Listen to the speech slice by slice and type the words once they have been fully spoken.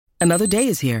Another day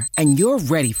is here, and you're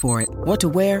ready for it. What to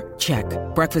wear? Check.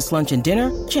 Breakfast, lunch, and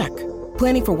dinner? Check.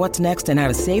 Planning for what's next and how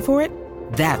to save for it?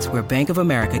 That's where Bank of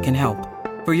America can help.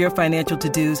 For your financial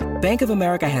to-dos, Bank of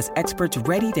America has experts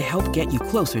ready to help get you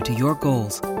closer to your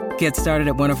goals. Get started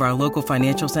at one of our local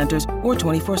financial centers or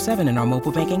 24/7 in our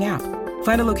mobile banking app.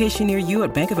 Find a location near you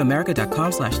at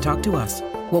bankofamerica.com/talktous.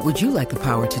 What would you like the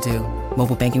power to do?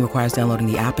 Mobile banking requires downloading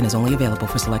the app and is only available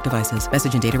for select devices.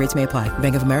 Message and data rates may apply.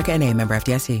 Bank of America N.A., member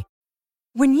FDIC.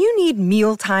 When you need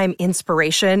mealtime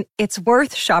inspiration, it's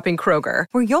worth shopping Kroger,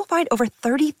 where you'll find over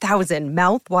 30,000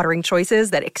 mouth-watering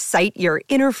choices that excite your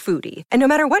inner foodie. And no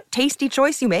matter what tasty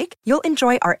choice you make, you'll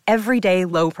enjoy our everyday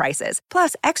low prices,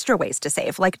 plus extra ways to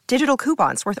save, like digital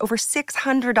coupons worth over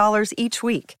 $600 each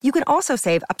week. You can also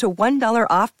save up to $1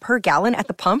 off per gallon at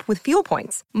the pump with fuel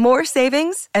points. More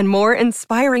savings and more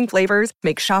inspiring flavors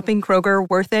make shopping Kroger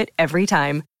worth it every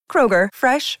time. Kroger,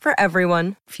 fresh for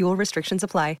everyone. Fuel restrictions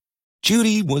apply.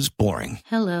 Judy was boring.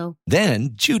 Hello. Then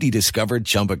Judy discovered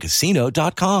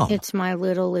ChumbaCasino.com. It's my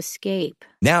little escape.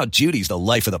 Now Judy's the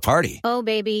life of the party. Oh,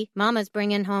 baby, mama's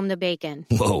bringing home the bacon.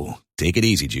 Whoa, take it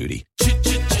easy, Judy.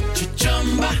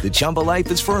 The Chumba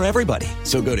life is for everybody.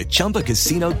 So go to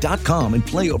ChumbaCasino.com and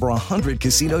play over 100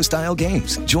 casino-style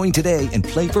games. Join today and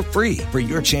play for free for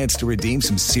your chance to redeem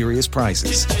some serious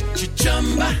prizes.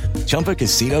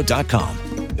 ChumbaCasino.com.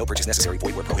 No purchase necessary.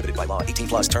 Void where prohibited by law.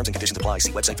 18+ terms and conditions apply.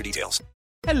 See website for details.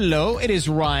 Hello, it is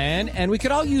Ryan, and we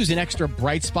could all use an extra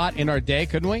bright spot in our day,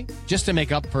 couldn't we? Just to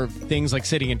make up for things like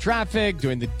sitting in traffic,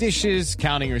 doing the dishes,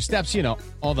 counting your steps, you know,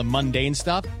 all the mundane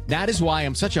stuff. That is why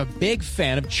I'm such a big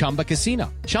fan of Chumba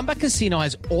Casino. Chumba Casino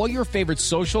has all your favorite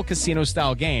social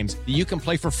casino-style games that you can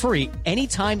play for free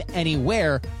anytime,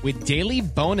 anywhere with daily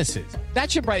bonuses.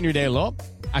 That should brighten your day a little.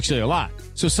 Actually, a lot.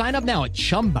 So sign up now at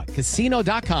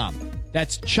ChumbaCasino.com.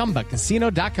 That's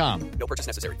ChumbaCasino.com. No purchase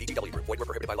necessary. VGW Group. Void where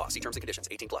prohibited by law. See terms and conditions.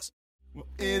 18+.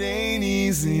 It ain't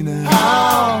easy now.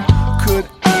 How could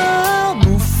I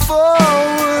move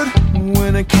forward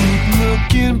when I keep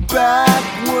looking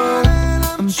backward?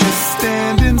 I'm just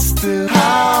standing still.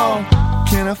 How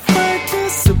can I fight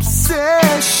this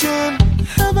obsession?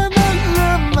 Have I not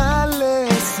learned my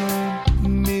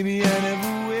lesson? Maybe I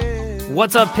never will.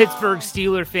 What's up, Pittsburgh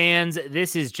Steelers fans?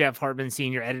 This is Jeff Hartman,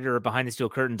 senior editor of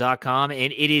BehindTheSteelCurtain.com,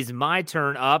 and it is my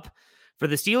turn up for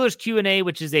the Steelers Q&A,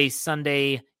 which is a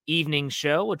Sunday evening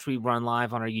show, which we run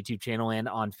live on our YouTube channel and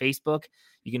on Facebook.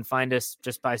 You can find us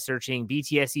just by searching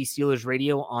BTSC Steelers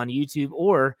Radio on YouTube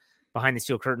or Behind the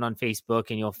Steel Curtain on Facebook,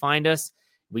 and you'll find us.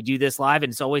 We do this live,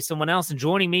 and it's always someone else. And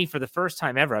joining me for the first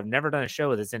time ever, I've never done a show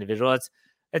with this individual.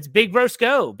 It's Big Bro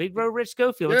Rich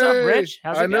Schofield. What's up, Rich?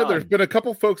 How's it going? I know there's been a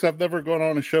couple folks I've never gone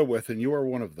on a show with, and you are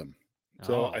one of them.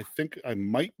 So I think I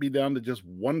might be down to just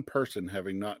one person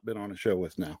having not been on a show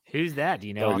with now. Who's that? Do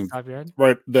you know off the top of your head?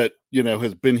 Right, that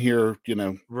has been here,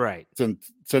 right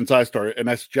since I started, and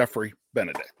that's Jeffrey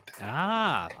Benedict.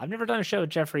 I've never done a show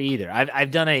with Jeffrey either.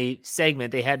 I've done a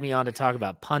segment. They had me on to talk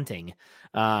about punting,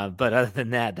 but other than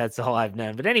that, that's all I've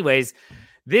known. But anyways.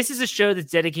 This is a show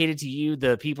that's dedicated to you,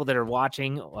 the people that are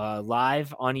watching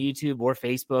live on YouTube or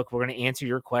Facebook. We're going to answer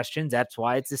your questions. That's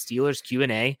why it's the Steelers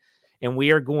Q&A. And we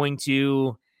are going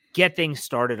to get things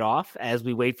started off as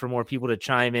we wait for more people to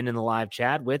chime in the live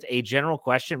chat with a general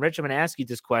question. Rich, I'm going to ask you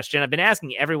this question. I've been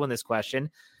asking everyone this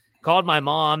question. Called my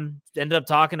mom, ended up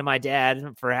talking to my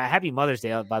dad for Happy Mother's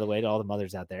Day, by the way, to all the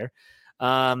mothers out there.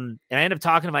 And I ended up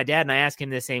talking to my dad, and I asked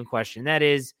him the same question. That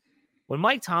is, when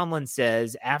Mike Tomlin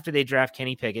says after they draft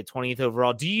Kenny Pickett, 20th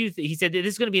overall, he said that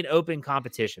this is going to be an open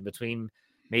competition between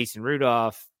Mason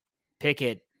Rudolph,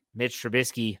 Pickett, Mitch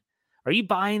Trubisky. Are you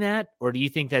buying that, or do you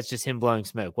think that's just him blowing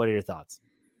smoke? What are your thoughts?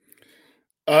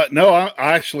 No,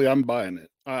 I'm buying it.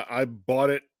 I bought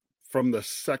it from the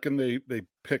second they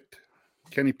picked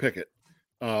Kenny Pickett.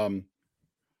 I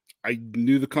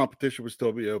knew the competition would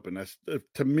still be open.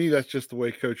 To me, that's just the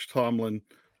way Coach Tomlin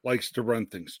likes to run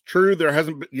things. True, there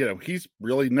hasn't been, he's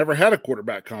really never had a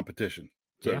quarterback competition,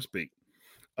 so to speak.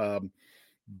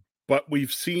 But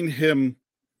we've seen him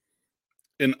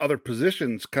in other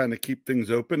positions kind of keep things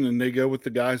open, and they go with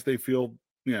the guys they feel,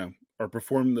 are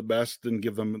performing the best and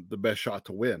give them the best shot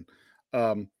to win.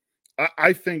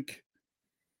 I think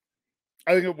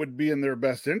it would be in their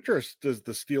best interest as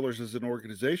the Steelers as an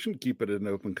organization keep it an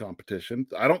open competition.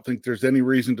 I don't think there's any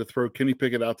reason to throw Kenny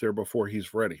Pickett out there before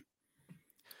he's ready.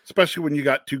 Especially when you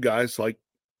got two guys like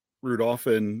Rudolph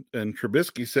and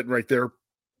Trubisky sitting right there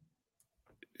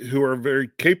who are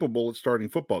very capable at starting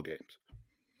football games.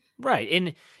 Right.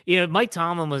 And, Mike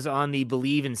Tomlin was on the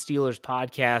Believe in Steelers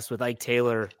podcast with Ike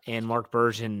Taylor and Mark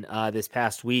Bergen this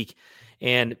past week.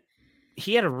 And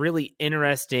he had a really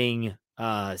interesting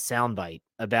soundbite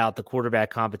about the quarterback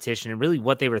competition and really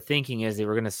what they were thinking as they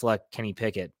were going to select Kenny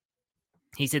Pickett.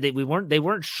 He said that they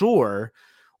weren't sure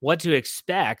what to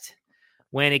expect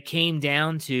when it came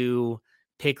down to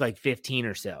pick like 15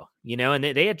 or so, and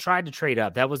they had tried to trade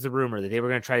up. That was the rumor, that they were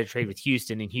going to try to trade with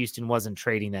Houston, and Houston wasn't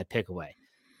trading that pick away.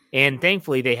 And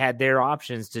thankfully they had their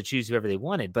options to choose whoever they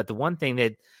wanted. But the one thing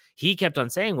that he kept on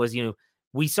saying was,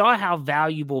 we saw how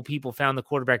valuable people found the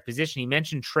quarterback position. He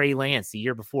mentioned Trey Lance the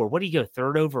year before. What did he go,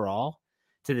 third overall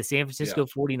to the San Francisco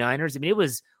 49ers? I mean, it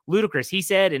was ludicrous. He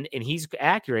said, and he's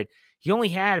accurate, he only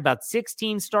had about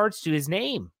 16 starts to his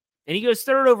name, and he goes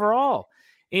third overall.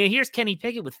 And here's Kenny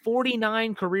Pickett with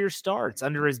 49 career starts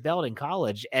under his belt in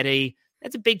college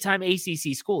that's a big-time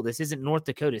ACC school. This isn't North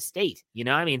Dakota State,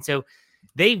 So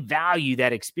they value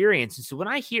that experience. And so when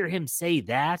I hear him say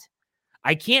that,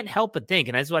 I can't help but think,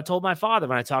 and that's what I told my father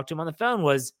when I talked to him on the phone,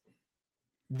 was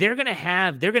they're going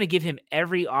to give him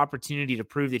every opportunity to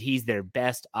prove that he's their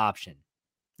best option.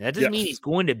 Now, that doesn't mean he's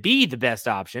going to be the best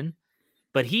option,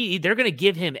 but they're going to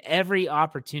give him every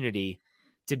opportunity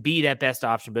to be that best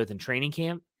option, both in training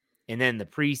camp and then the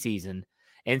preseason.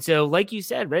 And so, like you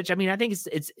said, Rich, I mean, I think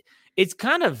it's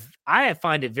kind of, I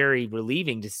find it very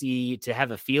relieving to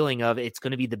have a feeling of it's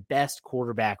going to be the best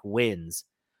quarterback wins.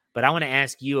 But I want to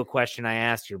ask you a question I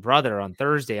asked your brother on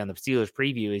Thursday on the Steelers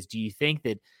preview is, do you think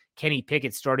that Kenny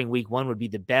Pickett starting week 1 would be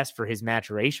the best for his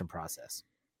maturation process?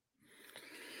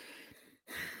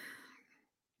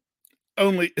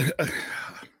 Only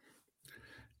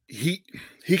he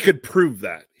could prove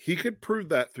that. He could prove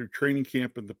that through training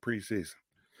camp in the preseason.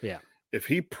 Yeah. If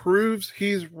he proves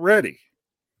he's ready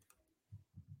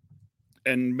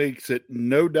and makes it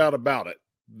no doubt about it,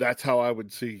 that's how I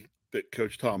would see that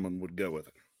Coach Tomlin would go with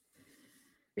it.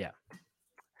 Yeah.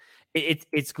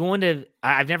 It's going to,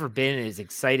 I've never been as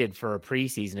excited for a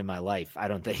preseason in my life, I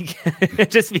don't think.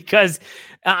 Just because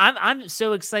I'm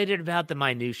so excited about the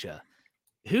minutia.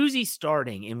 Who's he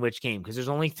starting in which game? Because there's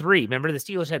only 3. Remember, the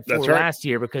Steelers had 4 last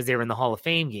year because they were in the Hall of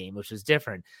Fame game, which was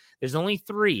different. There's only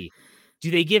 3.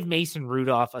 Do they give Mason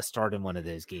Rudolph a start in one of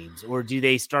those games? Or do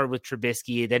they start with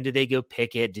Trubisky? Then do they go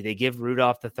Pickett? Do they give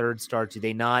Rudolph the 3rd start? Do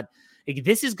they not?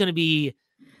 This is going to be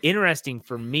interesting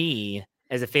for me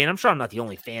as a fan. I'm sure I'm not the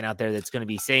only fan out there that's going to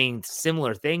be saying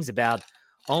similar things about,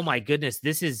 oh my goodness,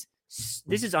 this is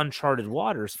uncharted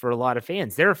waters for a lot of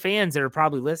fans. There are fans that are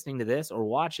probably listening to this or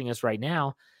watching us right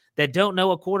now that don't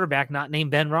know a quarterback not named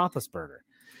Ben Roethlisberger.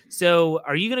 So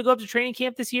are you going to go up to training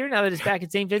camp this year now that it's back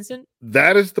at St. Vincent?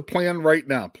 That is the plan right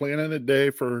now. Planning a day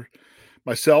for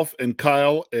myself and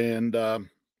Kyle and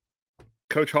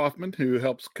Coach Hoffman, who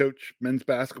helps coach men's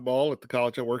basketball at the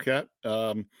college I work at.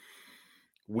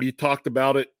 We talked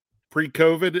about it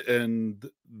pre-COVID, and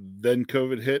then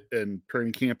COVID hit, and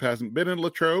training camp hasn't been in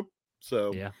Latrobe.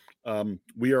 So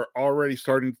we are already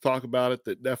starting to talk about it,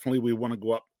 that definitely we want to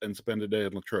go up and spend a day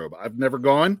in Latrobe. I've never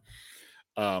gone.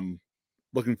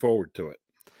 Looking forward to it.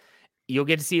 You'll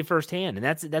get to see it firsthand. And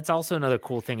that's also another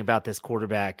cool thing about this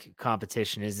quarterback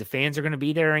competition is the fans are going to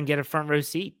be there and get a front row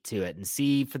seat to it and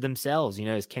see for themselves,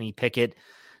 is Kenny Pickett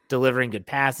delivering good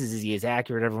passes? Is he as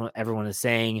accurate? Everyone is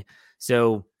saying.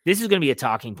 So this is going to be a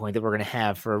talking point that we're going to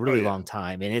have for a really long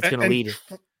time. And it's going to lead.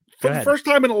 For the first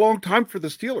time in a long time for the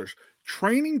Steelers,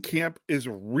 training camp is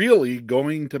really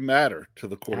going to matter to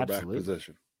the quarterback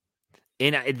position.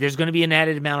 And there's going to be an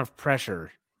added amount of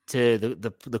pressure to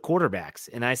the quarterbacks.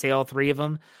 And I say all 3 of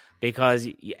them because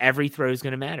every throw is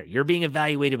going to matter. You're being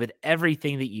evaluated with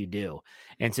everything that you do.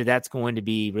 And so that's going to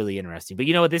be really interesting. But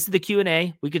you know what? This is the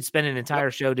Q&A. We could spend an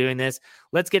entire show doing this.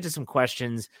 Let's get to some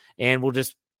questions, and we'll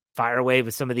just fire away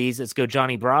with some of these. Let's go.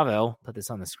 Johnny Bravo, put this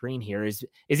on the screen here. Is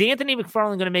Anthony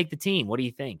McFarland going to make the team? What do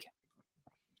you think?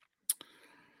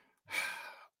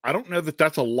 I don't know that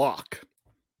that's a lock.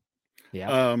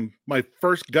 Yeah. My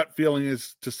first gut feeling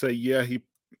is to say, yeah,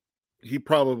 he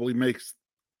probably makes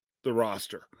the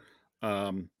roster.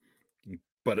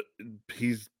 But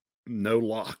he's no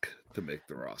lock to make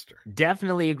the roster.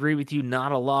 Definitely agree with you.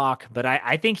 Not a lock, but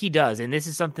I think he does. And this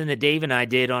is something that Dave and I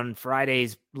did on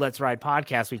Friday's Let's Ride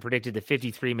podcast. We predicted the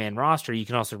 53-man roster. You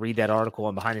can also read that article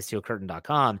on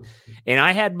BehindTheSteelCurtain.com. And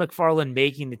I had McFarland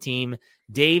making the team.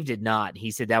 Dave did not. He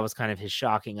said that was kind of his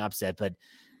shocking upset, but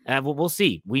we'll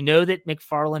see. We know that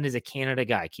McFarland is a Canada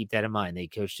guy. Keep that in mind. They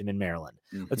coached him in Maryland.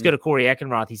 Mm-hmm. Let's go to Corey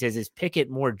Eckenroth. He says, is Pickett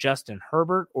more Justin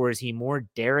Herbert or is he more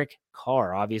Derek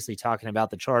Carr? Obviously talking about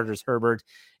the Chargers, Herbert,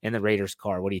 and the Raiders,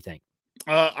 Carr. What do you think?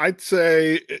 I'd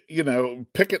say,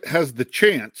 Pickett has the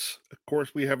chance. Of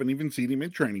course, we haven't even seen him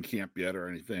in training camp yet or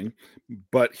anything,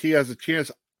 but he has a chance.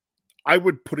 I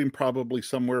would put him probably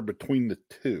somewhere between the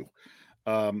two.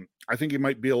 I think he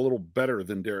might be a little better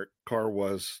than Derek Carr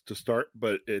was to start,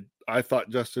 but I thought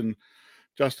Justin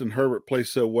Herbert played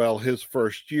so well his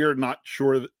first year. Not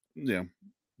sure that,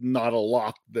 not a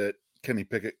lock that Kenny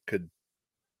Pickett could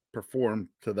perform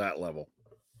to that level.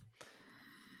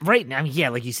 Right now, yeah,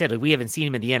 like you said, like we haven't seen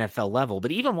him at the NFL level,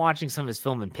 but even watching some of his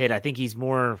film in Pitt, I think he's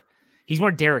more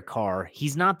Derek Carr.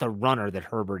 He's not the runner that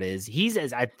Herbert is.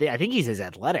 I think he's as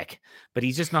athletic, but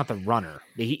he's just not the runner.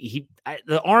 The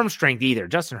arm strength either.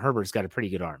 Justin Herbert's got a pretty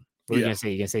good arm. What are you gonna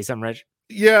say? You gonna say something, Rich?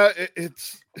 Yeah,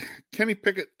 it's Kenny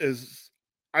Pickett is.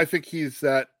 I think he's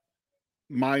that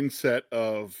mindset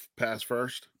of pass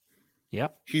first.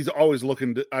 Yep. He's always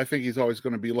looking to. I think he's always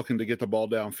going to be looking to get the ball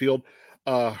downfield.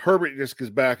 Herbert just goes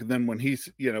back, and then when he's,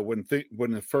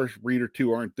 when the first read or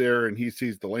two aren't there, and he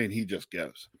sees the lane, he just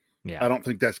goes. Yeah. I don't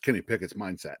think that's Kenny Pickett's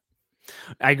mindset.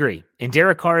 I agree. And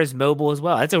Derek Carr is mobile as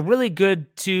well. That's a really good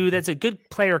that's a good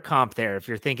player comp there. If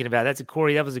you're thinking about it.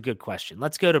 Corey, that was a good question.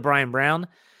 Let's go to Brian Brown.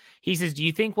 He says, do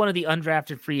you think one of the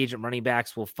undrafted free agent running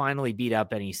backs will finally beat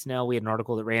out Benny Snell? We had an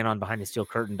article that ran on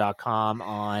BehindTheSteelCurtain.com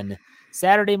on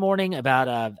Saturday morning about,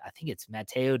 I think it's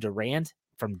Mateo Durant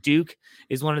from Duke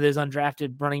is one of those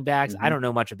undrafted running backs. Mm-hmm. I don't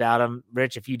know much about him.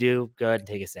 Rich, if you do, go ahead and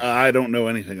take a second. I don't know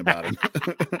anything about him.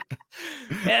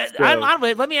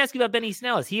 Let me ask you about Benny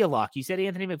Snell. Is he a lock? You said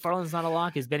Anthony McFarland's not a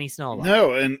lock. Is Benny Snell a lock?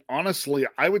 No, and honestly,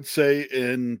 I would say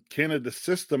in Canada's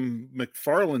system,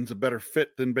 McFarland's a better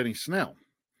fit than Benny Snell.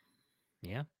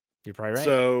 Yeah, you're probably right.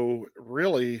 So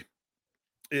really,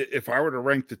 if I were to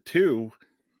rank the two,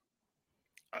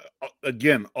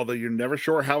 again, although you're never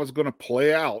sure how it's going to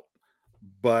play out,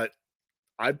 but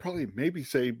I'd probably maybe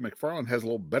say McFarland has a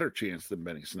little better chance than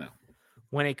Benny Snell.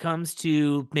 When it comes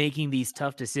to making these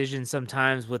tough decisions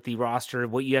sometimes with the roster,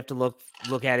 what you have to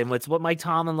look at, and what Mike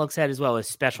Tomlin looks at as well, is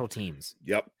special teams.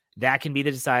 Yep. That can be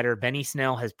the decider. Benny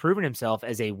Snell has proven himself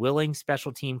as a willing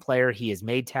special team player. He has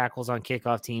made tackles on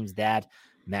kickoff teams. That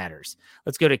matters.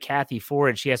 Let's go to Kathy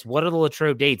Ford. She asks, what are the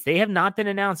Latrobe dates? They have not been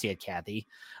announced yet, Kathy.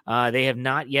 They have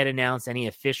not yet announced any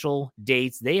official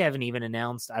dates. They haven't even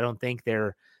announced, I don't think,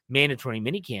 their mandatory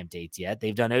minicamp dates yet.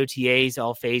 They've done OTAs,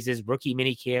 all phases. Rookie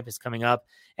minicamp is coming up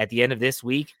at the end of this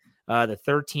week, the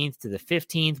 13th to the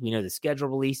 15th. We know the schedule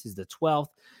release is the 12th.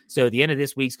 So the end of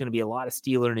this week is going to be a lot of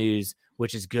Steeler news,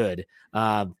 which is good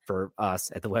for us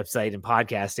at the website and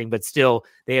podcasting. But still,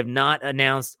 they have not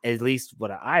announced, at least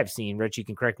what I have seen. Rich, you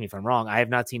can correct me if I'm wrong. I have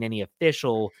not seen any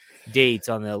official dates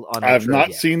on the. I have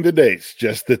not seen the dates,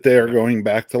 just that they are going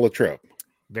back to Latrobe.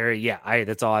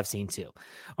 That's all I've seen too.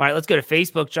 All right, let's go to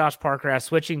Facebook. Josh Parker asks,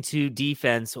 switching to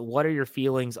defense, what are your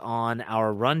feelings on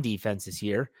our run defense this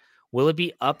year? Will it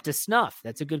be up to snuff?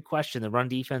 That's a good question. The run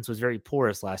defense was very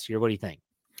porous last year. What do you think?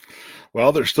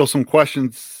 Well, there's still some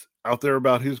questions out there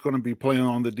about who's going to be playing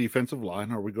on the defensive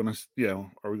line. Are we going to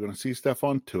see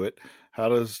Stephon Tuitt? How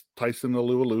does Tyson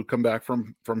Alualu come back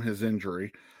from his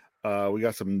injury? We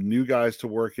got some new guys to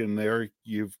work in there.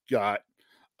 You've got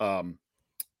Isaiah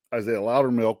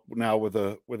Loudermilk now with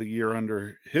a year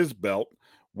under his belt.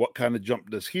 What kind of jump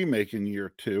does he make in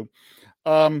year two?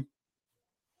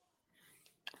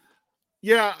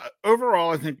 Yeah,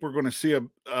 overall, I think we're going to see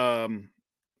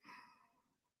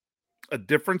a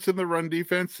difference in the run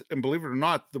defense. And believe it or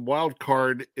not, the wild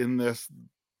card in this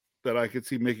that I could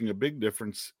see making a big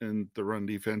difference in the run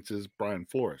defense is Brian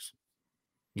Flores.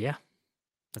 Yeah,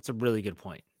 that's a really good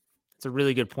point. It's a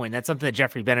really good point. That's something that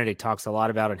Jeffrey Benedict talks a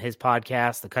lot about on his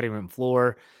podcast, The Cutting Room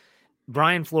Floor.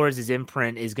 Brian Flores'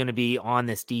 imprint is going to be on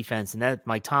this defense, and that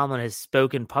Mike Tomlin has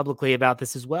spoken publicly about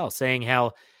this as well, saying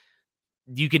how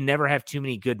you can never have too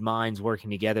many good minds working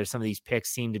together. Some of these picks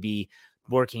seem to be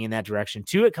working in that direction.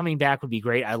 Tuitt coming back would be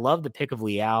great. I love the pick of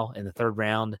Leal in the third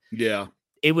round. Yeah.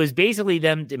 It was basically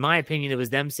them, in my opinion, it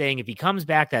was them saying, if he comes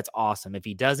back, that's awesome. If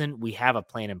he doesn't, we have a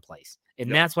plan in place.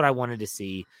 And that's what I wanted to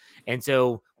see. And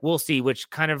so we'll see, which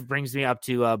kind of brings me up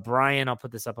to Brian. I'll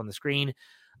put this up on the screen.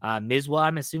 Mizwa,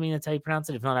 I'm assuming that's how you pronounce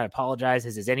it. If not, I apologize.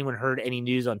 Has anyone heard any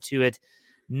news on Tuitt?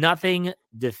 Nothing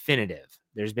definitive.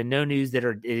 There's been no news that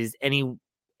is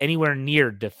anywhere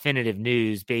near definitive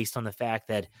news, based on the fact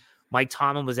that Mike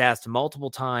Tomlin was asked multiple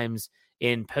times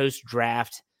in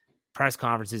post-draft press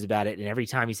conferences about it, and every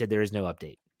time he said there is no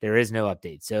update. There is no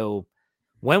update. So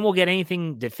when we'll get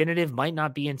anything definitive might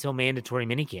not be until mandatory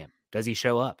minicamp. Does he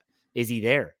show up? Is he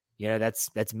there?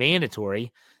 That's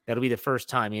mandatory. That'll be the first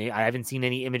time. I haven't seen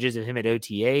any images of him at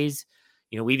OTAs.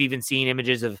 We've even seen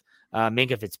images of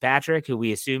Minkah Fitzpatrick, who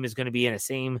we assume is going to be in the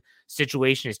same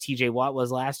situation as TJ Watt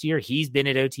was last year. He's been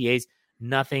at OTAs.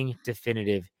 Nothing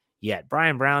definitive yet.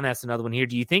 Brian Brown asked another one here.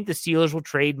 Do you think the Steelers will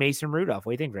trade Mason Rudolph?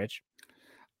 What do you think, Rich?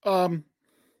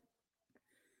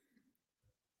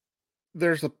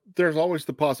 there's always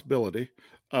the possibility.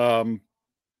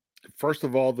 First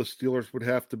of all, the Steelers would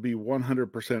have to be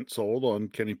 100% sold on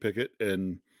Kenny Pickett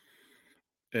and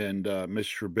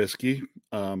Mitch Trubisky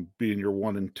being your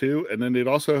 1 and 2, and then they'd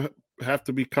also have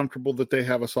to be comfortable that they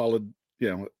have a solid,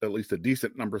 at least a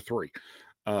decent number 3.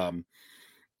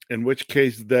 In which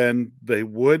case, then they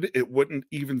would. It wouldn't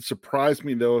even surprise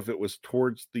me, though, if it was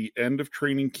towards the end of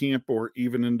training camp or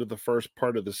even into the first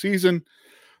part of the season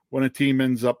when a team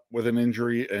ends up with an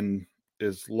injury and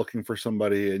is looking for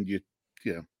somebody, and you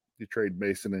trade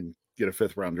Mason and get a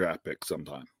 5th-round draft pick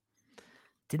sometime.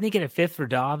 Didn't they get a 5th for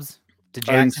Dobbs to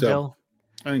Jacksonville?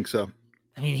 I think so.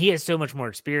 I mean, he has so much more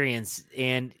experience,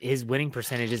 and his winning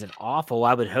percentage isn't awful.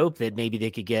 I would hope that maybe they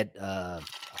could get a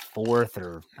 4th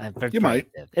or you might.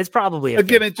 It's probably a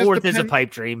 4th is a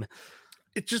pipe dream.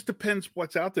 It just depends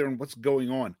what's out there and what's going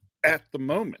on at the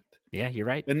moment. Yeah, you're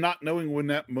right. And not knowing when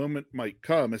that moment might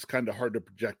come, it's kind of hard to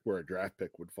project where a draft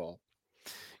pick would fall.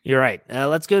 You're right.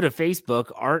 Let's go to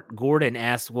Facebook. Art Gordon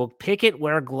asks, will Pickett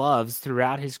wear gloves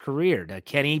throughout his career? Now,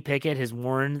 Kenny Pickett has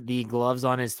worn the gloves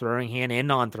on his throwing hand and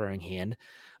non-throwing hand.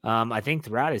 I think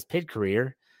throughout his Pitt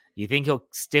career. You think he'll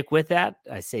stick with that?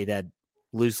 I say that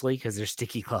loosely because they're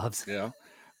sticky gloves. Yeah.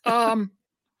 A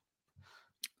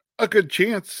good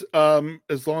chance,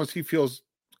 as long as he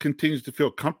continues to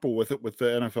feel comfortable with it with the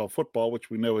NFL football,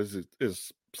 which we know is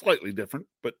slightly different,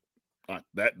 but not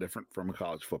that different from a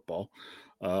college football.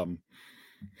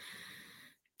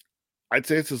 I'd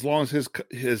say it's as long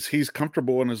as he's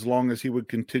comfortable and as long as he would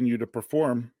continue to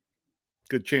perform,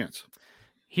 good chance.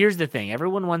 Here's the thing.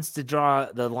 Everyone wants to draw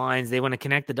the lines. They want to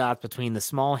connect the dots between the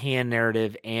small hand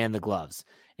narrative and the gloves.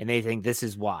 And they think this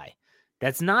is why.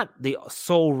 That's not the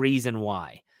sole reason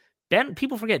why.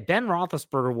 People forget Ben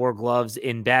Roethlisberger wore gloves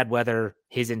in bad weather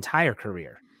his entire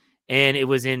career. And it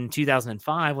was in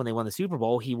 2005 when they won the Super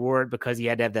Bowl. He wore it because he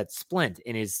had to have that splint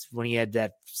when he had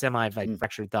that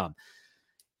fractured thumb.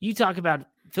 You talk about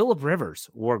Phillip Rivers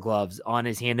wore gloves on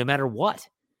his hand no matter what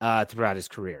throughout his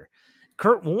career.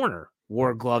 Kurt Warner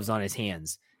wore gloves on his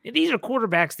hands. And these are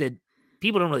quarterbacks that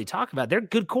people don't really talk about. They're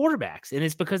good quarterbacks, and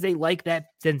it's because they like that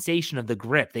sensation of the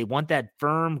grip. They want that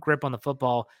firm grip on the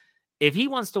football. If he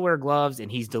wants to wear gloves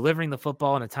and he's delivering the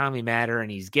football in a timely manner and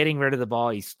he's getting rid of the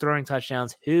ball, he's throwing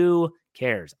touchdowns, who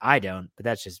cares? I don't, but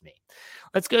that's just me.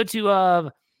 Let's go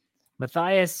to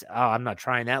Matthias. Oh, I'm not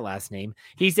trying that last name.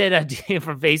 He said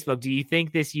from Facebook, do you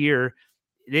think this year's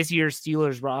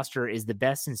Steelers roster is the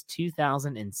best since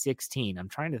 2016? I'm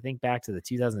trying to think back to the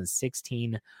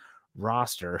 2016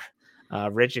 roster.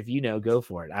 Rich, if you know, go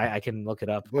for it. I can look it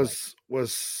up. Was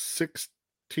 16?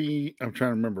 I'm trying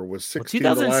to remember. Was 16?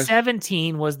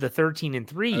 2017 was the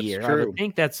 13-3 year. True. I would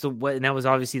think that's and that was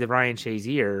obviously the Ryan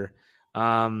Shazier.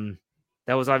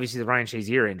 That was obviously the Ryan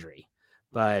Shazier injury.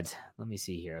 But let me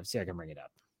see here. Let's see if I can bring it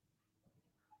up.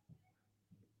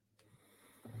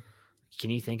 Can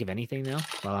you think of anything now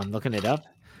while I'm looking it up?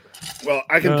 Well,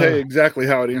 I can tell you exactly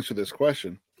how I'd answer this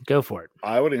question. Go for it.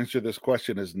 I would answer this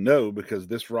question as no, because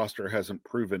this roster hasn't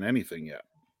proven anything yet.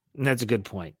 That's a good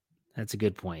point.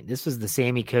 This was the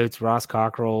Sammy Coates, Ross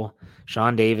Cockrell,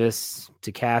 Sean Davis,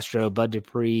 DeCastro, Bud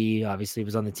Dupree, obviously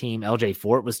was on the team. LJ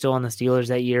Fort was still on the Steelers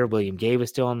that year. William Gay was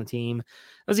still on the team.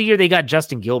 That was the year they got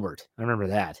Justin Gilbert. I remember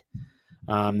that.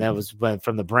 That was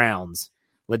from the Browns.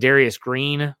 Ladarius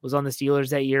Green was on the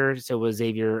Steelers that year. So was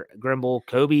Xavier Grimble,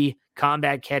 Kobe,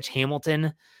 Combat Catch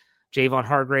Hamilton, Javon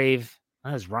Hargrave.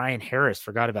 That was Ryan Harris.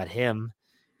 Forgot about him.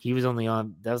 He was only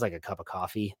on, that was like a cup of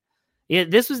coffee. Yeah,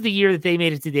 this was the year that they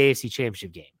made it to the AFC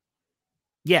Championship game.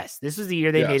 Yes, this was the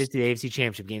year they made it to the AFC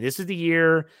Championship game. This is the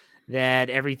year that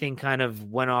everything kind of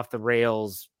went off the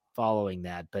rails following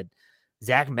that. But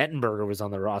Zach Mettenberger was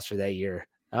on the roster that year.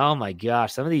 Oh, my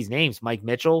gosh. Some of these names, Mike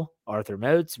Mitchell, Arthur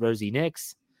Moats, Rosie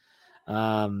Nix,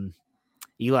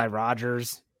 Eli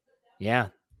Rogers. Yeah.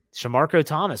 Shamarko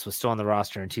Thomas was still on the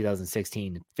roster in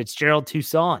 2016. Fitzgerald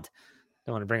Toussaint.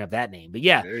 Don't want to bring up that name, but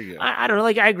yeah, I don't know.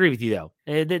 Like, I agree with you though.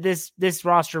 This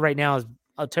roster right now is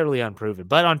totally unproven,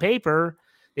 but on paper,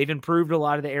 they've improved a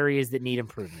lot of the areas that need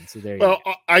improvement. So there you go.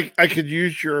 I could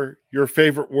use your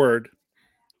favorite word,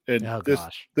 and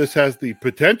this has the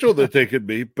potential that they could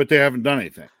be, but they haven't done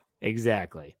anything.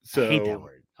 Exactly. So I hate that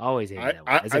word. Always hate that word.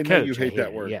 As a I coach, know you hate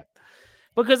that word. Yeah.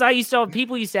 Because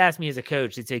people used to ask me as a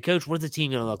coach, they'd say, Coach, what's the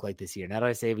team going to look like this year? Now do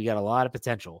I say we got a lot of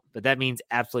potential, but that means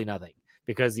absolutely nothing.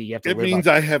 Because you have to. It means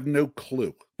I have no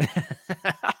clue.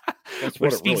 That's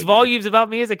what speaks volumes about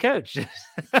me as a coach.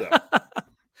 So.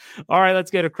 All right, let's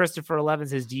go to Christopher 11.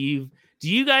 Says, do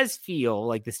you guys feel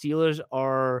like the Steelers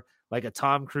are like a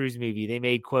Tom Cruise movie? They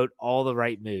made, quote, all the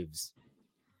right moves.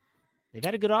 They've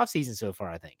had a good offseason so far,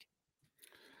 I think.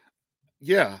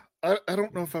 Yeah, I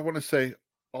don't know if I want to say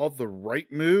all the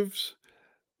right moves.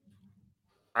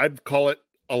 I'd call it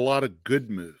a lot of good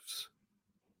moves.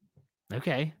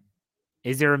 Okay.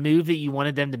 Is there a move that you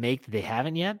wanted them to make that they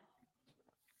haven't yet?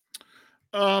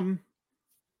 The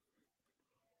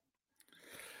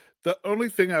only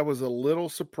thing I was a little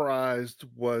surprised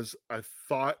was I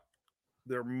thought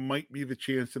there might be the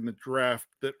chance in the draft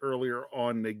that earlier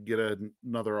on they get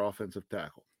another offensive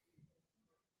tackle.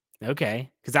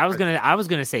 Okay, because I was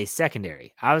gonna say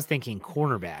secondary. I was thinking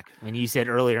cornerback when you said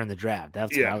earlier in the draft.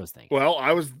 That's what I was thinking. Well,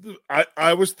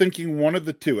 I was thinking one of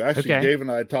the two. Actually, Okay. Dave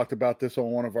and I had talked about this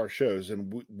on one of our shows,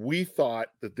 and we thought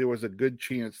that there was a good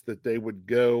chance that they would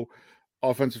go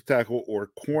offensive tackle or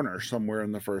corner somewhere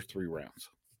in the first 3 rounds.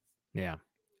 Yeah.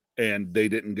 And they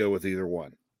didn't go with either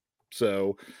one.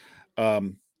 So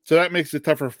that makes it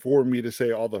tougher for me to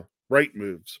say all the right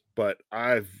moves, but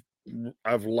I've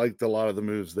liked a lot of the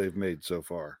moves they've made so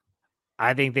far.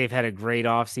 I think they've had a great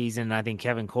offseason. I think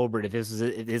Kevin Colbert, if this was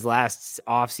his last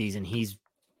offseason, he's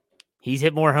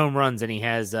hit more home runs than he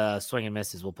has swing and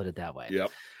misses. We'll put it that way.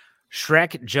 Yep.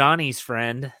 Shrek, Johnny's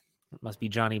friend. It must be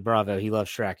Johnny Bravo. He loves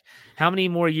Shrek. How many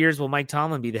more years will Mike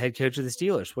Tomlin be the head coach of the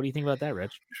Steelers? What do you think about that,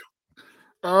 Rich?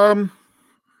 I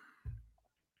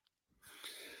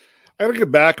got to go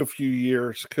back a few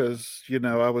years because,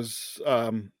 I was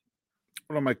one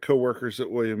of my coworkers at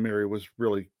William Mary was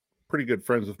really pretty good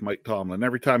friends with Mike Tomlin.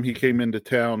 Every time he came into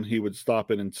town, he would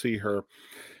stop in and see her.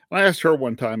 And I asked her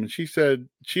one time, and she said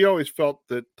she always felt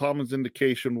that Tomlin's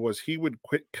indication was he would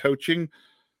quit coaching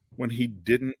when he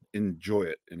didn't enjoy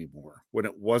it anymore, when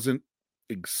it wasn't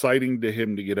exciting to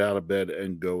him to get out of bed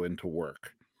and go into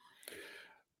work.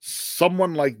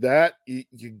 Someone like that,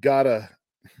 you gotta,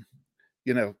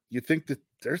 you think that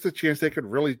there's a chance they could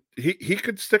really, he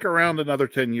could stick around another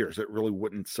 10 years. It really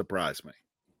wouldn't surprise me.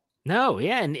 No,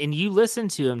 yeah. And you listen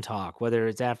to him talk, whether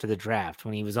it's after the draft,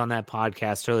 when he was on that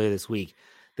podcast earlier this week,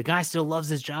 the guy still loves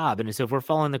his job. And so if we're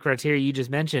following the criteria you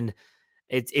just mentioned,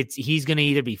 he's going to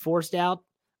either be forced out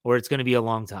or it's going to be a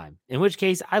long time, in which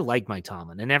case I like Mike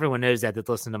Tomlin, and everyone knows that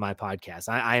listen to my podcast.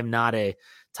 I am not a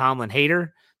Tomlin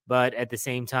hater, but at the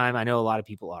same time, I know a lot of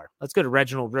people are. Let's go to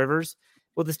Reginald Rivers.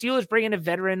 Will the Steelers bring in a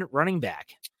veteran running back?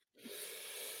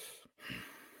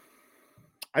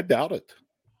 I doubt it.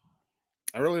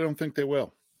 I really don't think they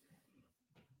will.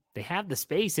 They have the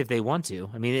space if they want to.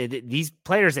 I mean, these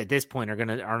players at this point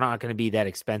are not going to be that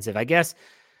expensive. I guess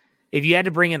if you had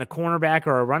to bring in a cornerback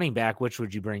or a running back, which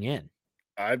would you bring in?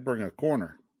 I'd bring a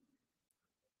corner.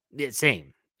 Yeah,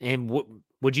 same. And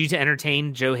would you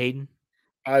entertain Joe Hayden?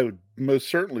 I would most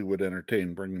certainly would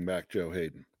entertain bringing back Joe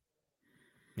Hayden.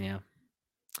 Yeah.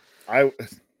 I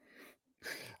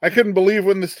couldn't believe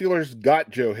when the Steelers got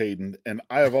Joe Hayden, and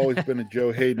I have always been a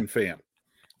Joe Hayden fan.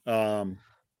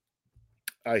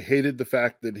 I hated the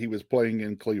fact that he was playing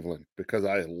in Cleveland because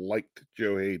I liked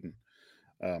Joe Hayden.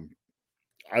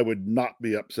 I would not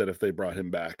be upset if they brought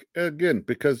him back. Again,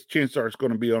 because chances are it's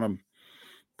going to be on a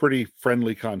pretty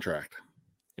friendly contract.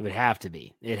 It would have to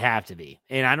be. It'd have to be.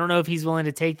 And I don't know if he's willing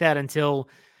to take that until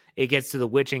it gets to the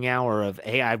witching hour of,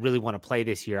 hey, I really want to play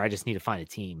this year. I just need to find a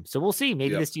team. So we'll see.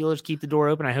 Maybe the Steelers keep the door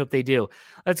open. I hope they do.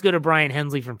 Let's go to Brian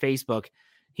Hensley from Facebook.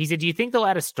 He said, do you think they'll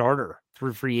add a starter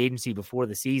through free agency before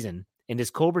the season? And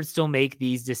does Colbert still make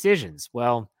these decisions?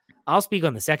 Well, I'll speak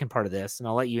on the second part of this, and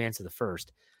I'll let you answer the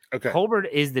first. Okay. Colbert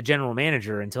is the general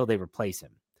manager until they replace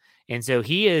him. And so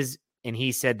he is, and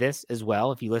he said this as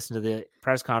well, if you listen to the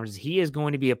press conference, he is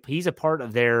going to be he's a part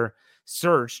of their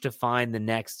search to find the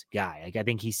next guy. Like, I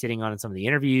think he's sitting on in some of the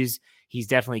interviews. He's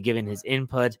definitely given his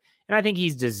input, and I think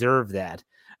he's deserved that.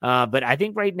 But I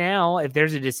think right now, if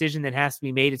there's a decision that has to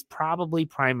be made, it's probably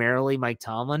primarily Mike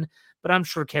Tomlin, but I'm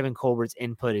sure Kevin Colbert's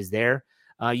input is there.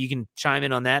 You can chime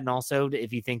in on that. And also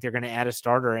if you think they're going to add a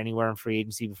starter anywhere in free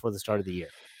agency before the start of the year.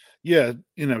 Yeah.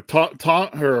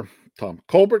 Tom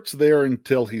Colbert's there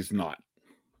until he's not.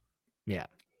 Yeah.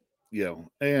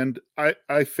 And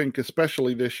I think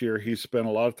especially this year, he's spent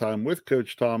a lot of time with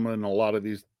Coach Tomlin, a lot of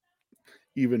these,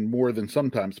 even more than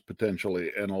sometimes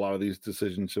potentially, and a lot of these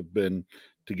decisions have been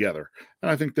together. And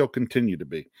I think they'll continue to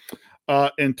be.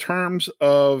 In terms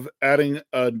of adding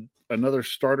another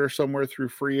starter somewhere through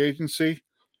free agency,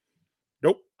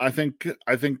 nope. I think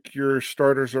your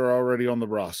starters are already on the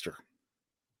roster.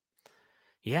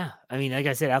 Yeah. I mean, like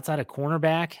I said, outside of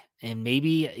cornerback, and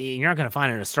maybe you're not going to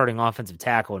find a starting offensive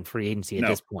tackle in free agency at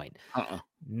this point.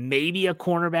 Maybe a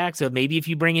cornerback. So maybe if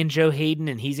you bring in Joe Hayden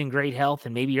and he's in great health,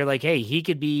 and maybe you're like, hey, he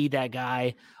could be that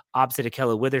guy opposite of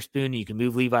Ahkello Witherspoon. You can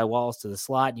move Levi Wallace to the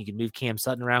slot, and you can move Cam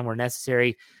Sutton around where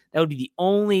necessary. That would be the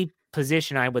only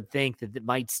position I would think that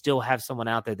might still have someone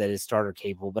out there that is starter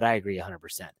capable, but I agree 100%.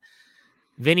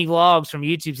 Vinny Vlogs from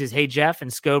YouTube says, hey, Jeff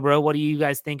and Scobro, what do you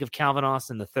guys think of Calvin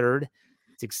Austin III?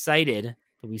 It's excited,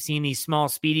 but we've seen these small,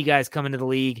 speedy guys come into the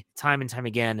league time and time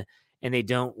again, and they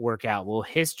don't work out. Will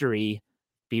history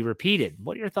be repeated?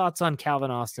 What are your thoughts on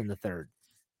Calvin Austin III?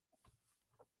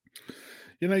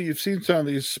 You've seen some of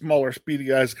these smaller, speedy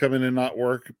guys come in and not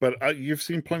work, but you've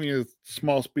seen plenty of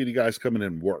small, speedy guys come in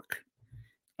and work.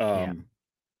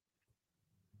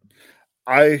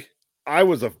 I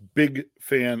was a big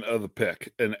fan of the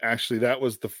pick, and actually that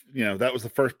was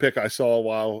the first pick I saw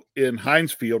while in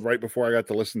Heinz Field right before I got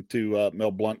to listen to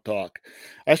Mel Blount talk.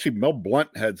 Actually, Mel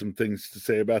Blount had some things to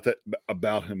say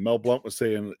about him. Mel Blount was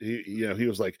saying he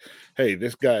was like, "Hey,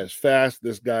 this guy is fast.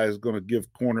 This guy is going to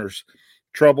give corners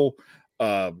trouble."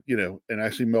 And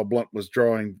actually Mel Blount was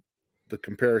drawing the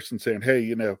comparison, saying,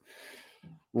 "Hey,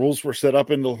 rules were set up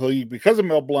in the league because of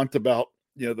Mel Blount about."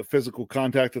 The physical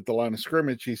contact at the line of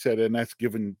scrimmage, he said, and that's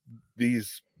given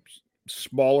these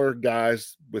smaller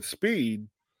guys with speed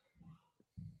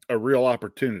a real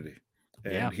opportunity.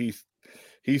 And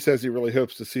he says he really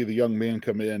hopes to see the young man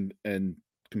come in and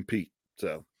compete.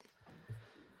 So,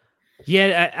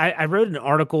 yeah, I wrote an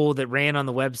article that ran on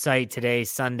the website today,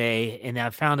 Sunday, and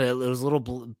I found it was a little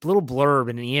blurb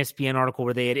in an ESPN article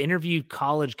where they had interviewed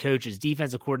college coaches,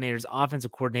 defensive coordinators,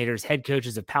 offensive coordinators, head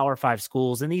coaches of Power 5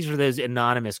 schools. And these are those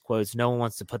anonymous quotes. No one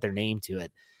wants to put their name to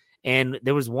it. And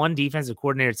there was one defensive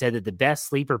coordinator that said that the best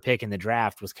sleeper pick in the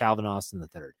draft was Calvin Austin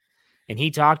III. And he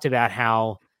talked about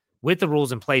how, with the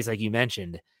rules in place, like you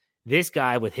mentioned, this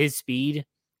guy with his speed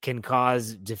can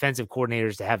cause defensive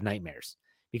coordinators to have nightmares.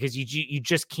 Because you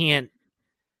just can't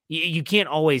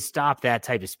always stop that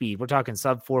type of speed. We're talking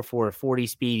sub 4.4 40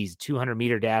 speed. He's a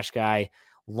 200-meter dash guy,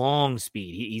 long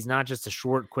speed. He's not just a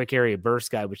short, quick area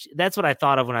burst guy, which that's what I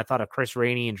thought of when I thought of Chris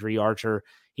Rainey and Dre Archer.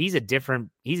 He's a different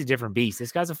beast.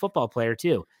 This guy's a football player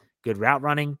too. Good route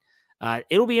running.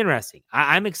 It'll be interesting.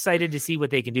 I'm excited to see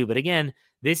what they can do. But again,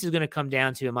 this is going to come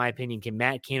down to, in my opinion, can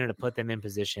Matt Canada put them in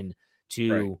position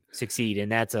to succeed?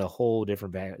 And that's a whole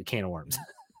different can of worms.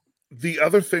 The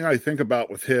other thing I think about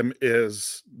with him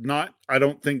is I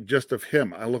don't think just of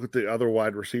him. I look at the other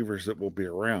wide receivers that will be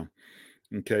around.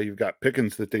 Okay. You've got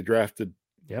Pickens that they drafted,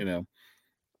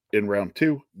 in round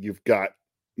 2. You've got,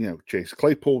 Chase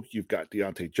Claypool. You've got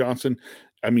Deontay Johnson.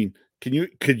 I mean, could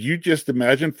you just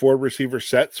imagine 4 receiver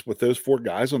sets with those 4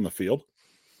 guys on the field?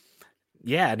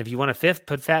 Yeah. And if you want a 5th,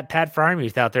 put Pat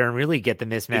Freiermuth out there and really get the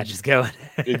mismatches going.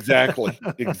 Exactly.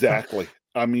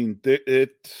 I mean,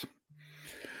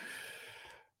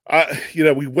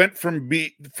 we went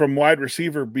from wide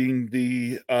receiver being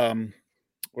the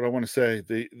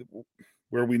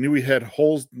where we knew we had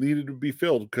holes needed to be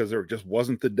filled because there just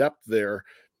wasn't the depth there,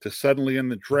 to suddenly in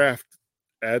the draft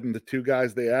adding the 2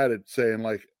 guys they added, saying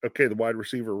like, okay, the wide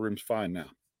receiver room's fine now.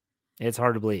 It's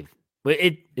hard to believe, but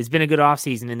it's been a good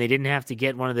offseason, and they didn't have to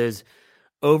get one of those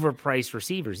overpriced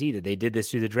receivers either. They did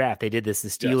this through the draft. They did this the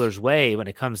Steelers way when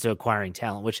it comes to acquiring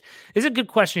talent, which is a good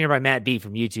question here by Matt B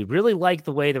from YouTube. Really like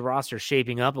the way the roster's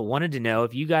shaping up, but wanted to know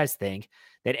if you guys think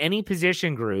that any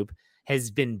position group has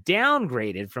been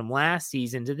downgraded from last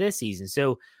season to this season.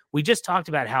 So we just talked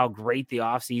about how great the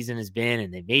offseason has been,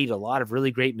 and they made a lot of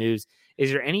really great moves.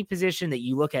 Is there any position that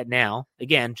you look at now,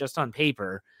 again, just on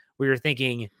paper, where you're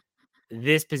thinking,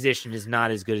 this position is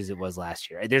not as good as it was last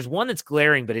year? There's one that's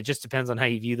glaring, but it just depends on how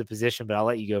you view the position, but I'll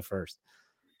let you go first.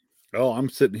 Oh, I'm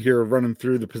sitting here running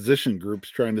through the position groups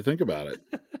trying to think about it.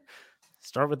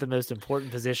 Start with the most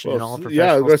important position in all of professional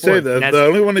sports. Yeah, I was going to say, the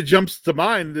only one that jumps to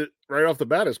mind right off the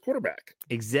bat is quarterback.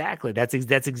 Exactly. That's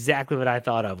exactly what I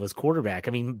thought of, was quarterback.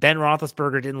 I mean, Ben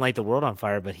Roethlisberger didn't light the world on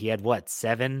fire, but he had,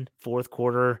 7 fourth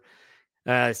quarter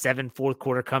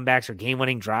comebacks or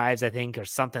game-winning drives, I think, or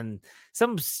some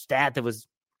stat that was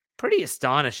pretty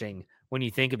astonishing when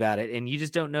you think about it. And you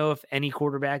just don't know if any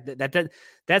quarterback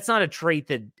that's not a trait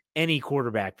that any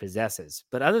quarterback possesses.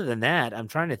 But other than that, I'm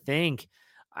trying to think.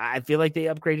 I feel like they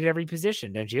upgraded every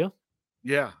position, don't you?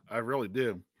 Yeah, I really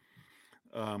do.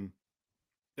 And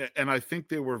I think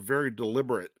they were very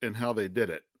deliberate in how they did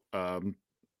it,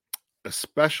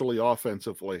 especially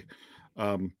offensively.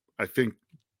 I think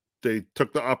they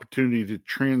took the opportunity to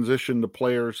transition the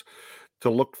players to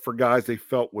look for guys they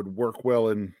felt would work well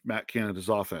in Matt Canada's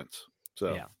offense.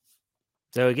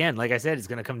 So again, like I said, it's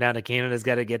going to come down to Canada's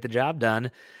got to get the job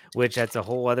done, which that's a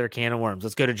whole other can of worms.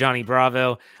 Let's go to Johnny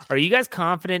Bravo. Are you guys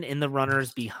confident in the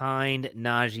runners behind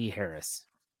Najee Harris?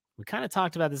 We kind of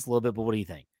talked about this a little bit, but what do you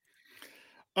think?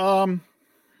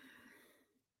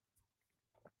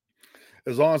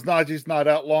 As long as Najee's not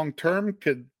out long term,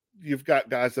 you've got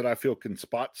guys that I feel can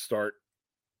spot start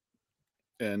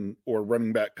or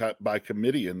running back cut by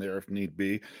committee in there if need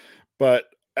be. But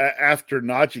after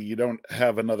Najee, you don't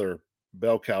have another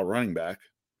bell cow running back.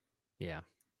 Yeah.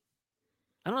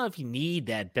 I don't know if you need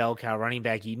that bell cow running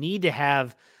back. You need to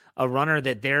have a runner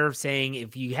that they're saying,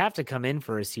 if you have to come in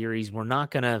for a series, we're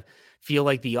not going to feel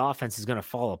like the offense is going to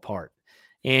fall apart.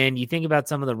 And you think about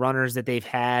some of the runners that they've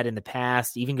had in the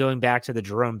past, even going back to the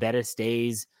Jerome Bettis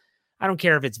days. I don't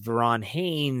care if it's Verron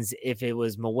Haynes, if it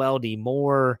was Mewelde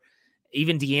Moore,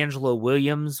 even D'Angelo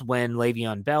Williams when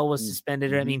Le'Veon Bell was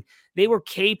suspended. I mean, they were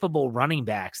capable running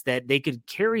backs that they could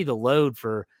carry the load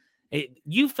for.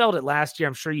 You felt it last year.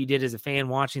 I'm sure you did as a fan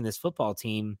watching this football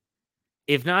team.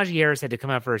 If Najee Harris had to come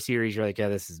out for a series, you're like,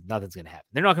 oh, nothing's going to happen.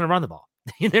 They're not going to run the ball.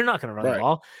 They're not going to run the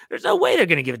ball. There's no way they're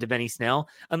going to give it to Benny Snell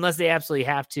unless they absolutely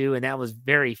have to. And that was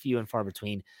very few and far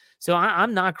between. So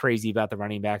I'm not crazy about the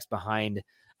running backs behind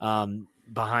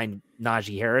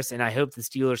Najee Harris. And I hope the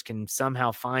Steelers can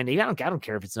somehow find, I don't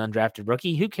care if it's an undrafted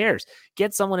rookie. Who cares?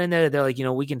 Get someone in there. They're like,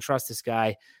 we can trust this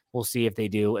guy. We'll see if they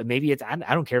do. And maybe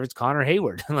I don't care if it's Connor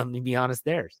Hayward. Let me be honest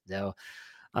there. So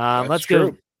let's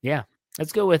go. Yeah.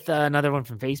 Let's go with another one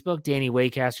from Facebook. Danny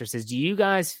Waycaster says, do you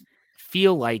guys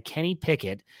feel like Kenny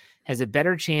Pickett has a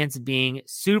better chance of being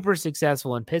super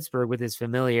successful in Pittsburgh with his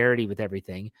familiarity with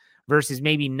everything versus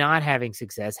maybe not having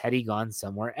success had he gone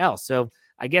somewhere else? So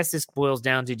I guess this boils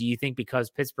down to, do you think because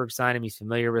Pittsburgh signed him, he's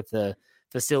familiar with the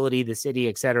facility, the city,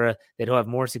 et cetera, that he'll have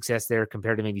more success there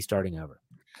compared to maybe starting over?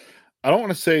 I don't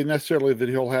want to say necessarily that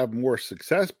he'll have more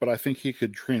success, but I think he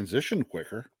could transition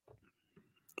quicker.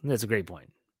 That's a great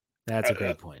point. That's a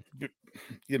great point.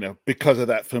 Because of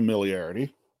that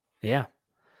familiarity. Yeah.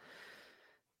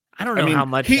 I don't know how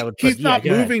much that would put. He's not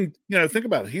moving. Think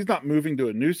about it. He's not moving to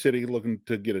a new city looking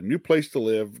to get a new place to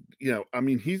live.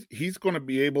 He's going to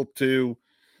be able to,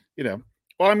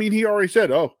 he already said,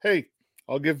 oh, hey,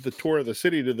 I'll give the tour of the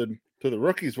city to the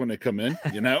rookies when they come in,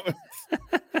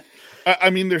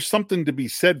 there's something to be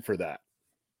said for that.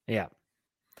 Yeah.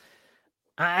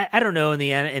 I don't know in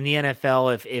the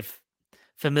NFL if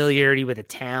familiarity with a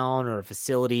town or a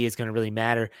facility is going to really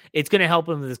matter. It's going to help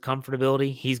him with his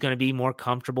comfortability. He's going to be more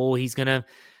comfortable. He's not going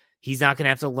to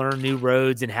have to learn new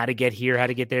roads and how to get here, how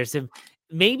to get there. So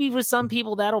maybe with some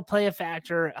people that'll play a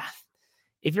factor.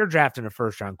 If you're drafting a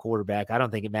first-round quarterback, I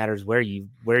don't think it matters where you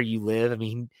live. I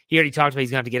mean, he already talked about he's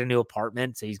going to have to get a new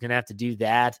apartment, so he's going to have to do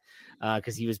that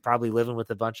because he was probably living with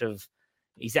a bunch of.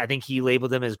 I think he labeled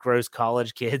them as gross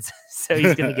college kids, so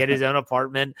he's going to get his own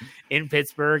apartment in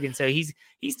Pittsburgh, and so he's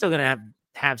still going to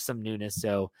have some newness.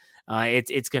 So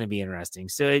it's going to be interesting.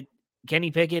 So Kenny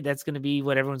Pickett, that's going to be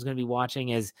what everyone's going to be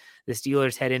watching as the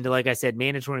Steelers head into, like I said,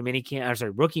 mandatory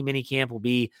rookie minicamp will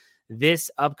be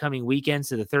this upcoming weekend,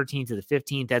 so the 13th to the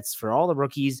 15th. That's for all the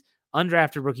rookies,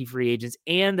 undrafted rookie free agents,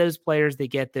 and those players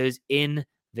that get those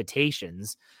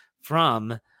invitations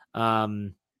from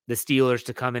the Steelers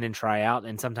to come in and try out.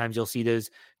 And sometimes you'll see those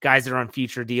guys that are on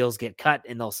future deals get cut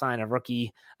and they'll sign a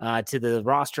rookie to the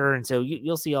roster. And so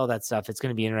you'll see all that stuff. It's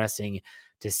going to be interesting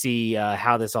to see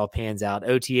how this all pans out.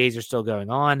 OTAs are still going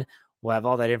on. We'll have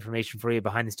all that information for you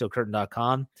behind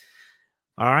thesteelcurtain.com.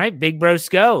 All right, Big Bros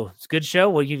Go. It's a good show.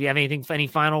 Will you have any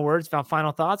final words,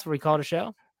 final thoughts before we call it a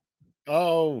show?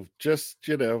 Oh, just,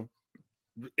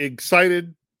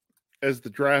 excited as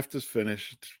the draft is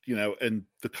finished, and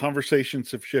the conversations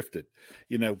have shifted.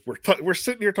 We're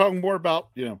sitting here talking more about,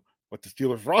 what the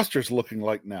Steelers roster is looking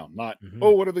like now, not,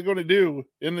 what are they going to do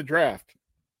in the draft?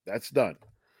 That's done.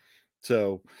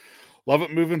 So love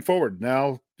it moving forward.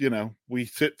 Now, we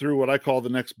sit through what I call the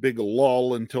next big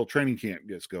lull until training camp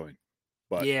gets going.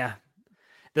 But yeah,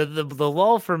 the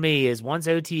lull for me is once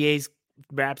OTAs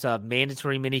wraps up,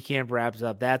 mandatory minicamp wraps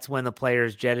up, that's when the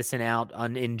players jettison out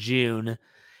in June.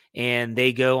 And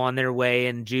they go on their way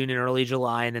in June and early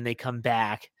July, and then they come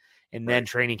back, and then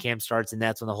training camp starts, and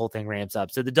that's when the whole thing ramps up.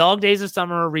 So the dog days of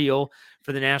summer are real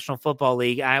for the National Football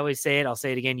League. I always say it. I'll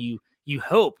say it again. You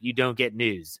hope you don't get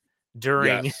news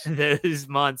during those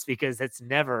months, because that's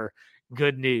never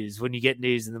good news when you get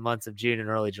news in the months of June and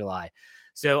early July.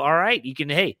 So, all right, you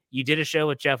did a show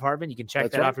with Jeff Hartman. You can check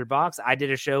that off your box. I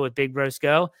did a show with Big Bros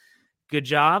Go. Good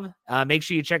job. Make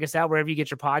sure you check us out wherever you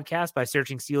get your podcast by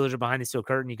searching Steelers or Behind the Steel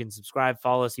Curtain. You can subscribe,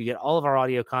 follow us. So you get all of our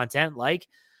audio content like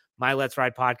my Let's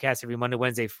Ride podcast every Monday,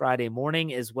 Wednesday, Friday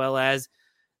morning, as well as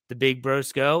the Big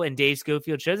Bros Go and Dave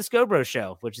Schofield Show, the Sco Bros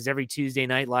Show, which is every Tuesday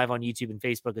night live on YouTube and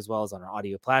Facebook, as well as on our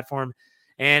audio platform.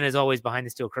 And as always,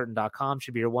 BehindTheSteelCurtain.com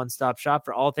should be your one-stop shop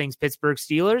for all things Pittsburgh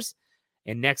Steelers.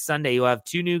 And next Sunday, you'll have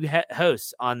two new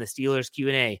hosts on the Steelers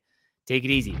Q&A. Take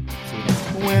it easy. See you next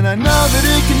time. When I know that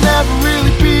it can never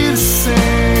really be the same,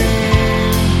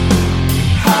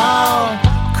 how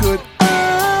could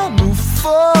I move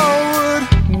forward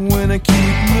when I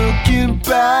keep looking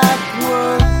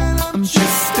backward?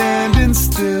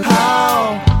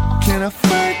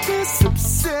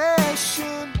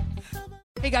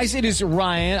 guys, it is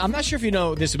Ryan. I'm not sure if you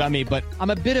know this about me, but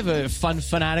I'm a bit of a fun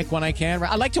fanatic when I can.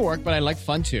 I like to work, but I like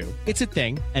fun too. It's a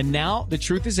thing. And now the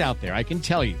truth is out there. I can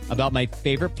tell you about my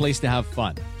favorite place to have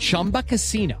fun. Chumba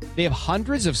Casino. They have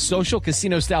hundreds of social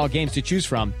casino style games to choose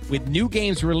from with new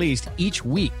games released each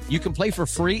week. You can play for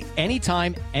free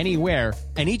anytime, anywhere.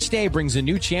 And each day brings a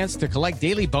new chance to collect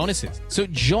daily bonuses. So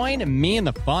join me in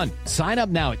the fun. Sign up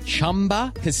now at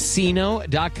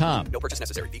ChumbaCasino.com. No purchase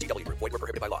necessary. VGW. Void where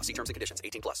prohibited by law. See terms and conditions.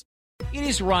 18+. It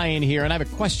is Ryan here, and I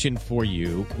have a question for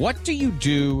you. What do you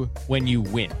do when you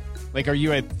win? Like, are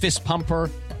you a fist pumper,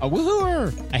 a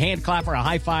woohooer, a hand clapper, a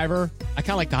high fiver? I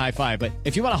kind of like the high five, but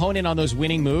if you want to hone in on those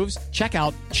winning moves, check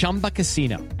out Chumba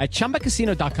Casino. At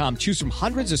ChumbaCasino.com, choose from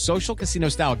hundreds of social casino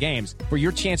style games for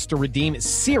your chance to redeem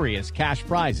serious cash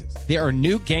prizes. There are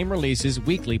new game releases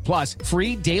weekly, plus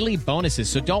free daily bonuses.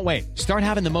 So don't wait. Start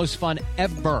having the most fun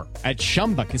ever at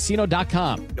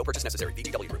ChumbaCasino.com. No purchase necessary.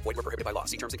 VGW. Void where prohibited by law.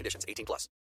 See terms and conditions. 18+.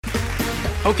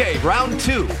 Okay, round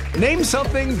two. Name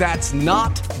something that's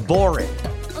not boring.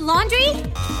 A laundry?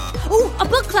 Ooh, a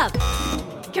book club.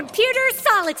 Computer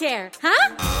solitaire,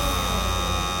 huh?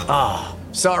 Ah,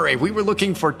 sorry, we were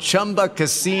looking for Chumba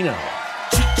Casino.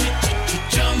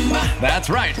 That's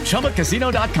right,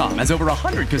 ChumbaCasino.com has over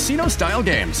 100 casino-style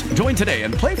games. Join today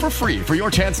and play for free for your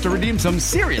chance to redeem some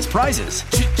serious prizes.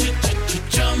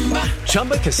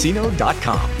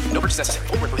 ChumbaCasino.com. No purchase necessary.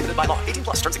 Void where prohibited by law.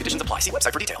 18+. Terms and conditions apply. See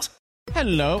website for details.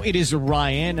 Hello, it is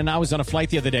Ryan, and I was on a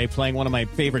flight the other day playing one of my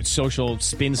favorite social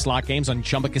spin slot games on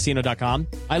ChumbaCasino.com.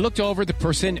 I looked over at the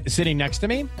person sitting next to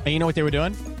me, and you know what they were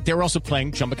doing? They were also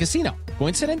playing Chumba Casino.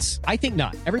 Coincidence? I think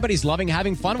not. Everybody's loving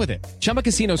having fun with it. Chumba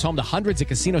Casino is home to hundreds of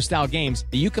casino-style games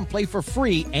that you can play for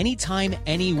free anytime,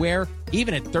 anywhere,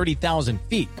 even at 30,000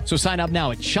 feet. So sign up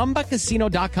now at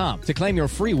ChumbaCasino.com to claim your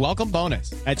free welcome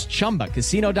bonus. That's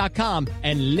ChumbaCasino.com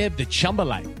and live the Chumba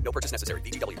life. No purchase necessary.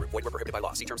 VGW. Void where prohibited by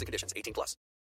law. See terms and conditions. 18+.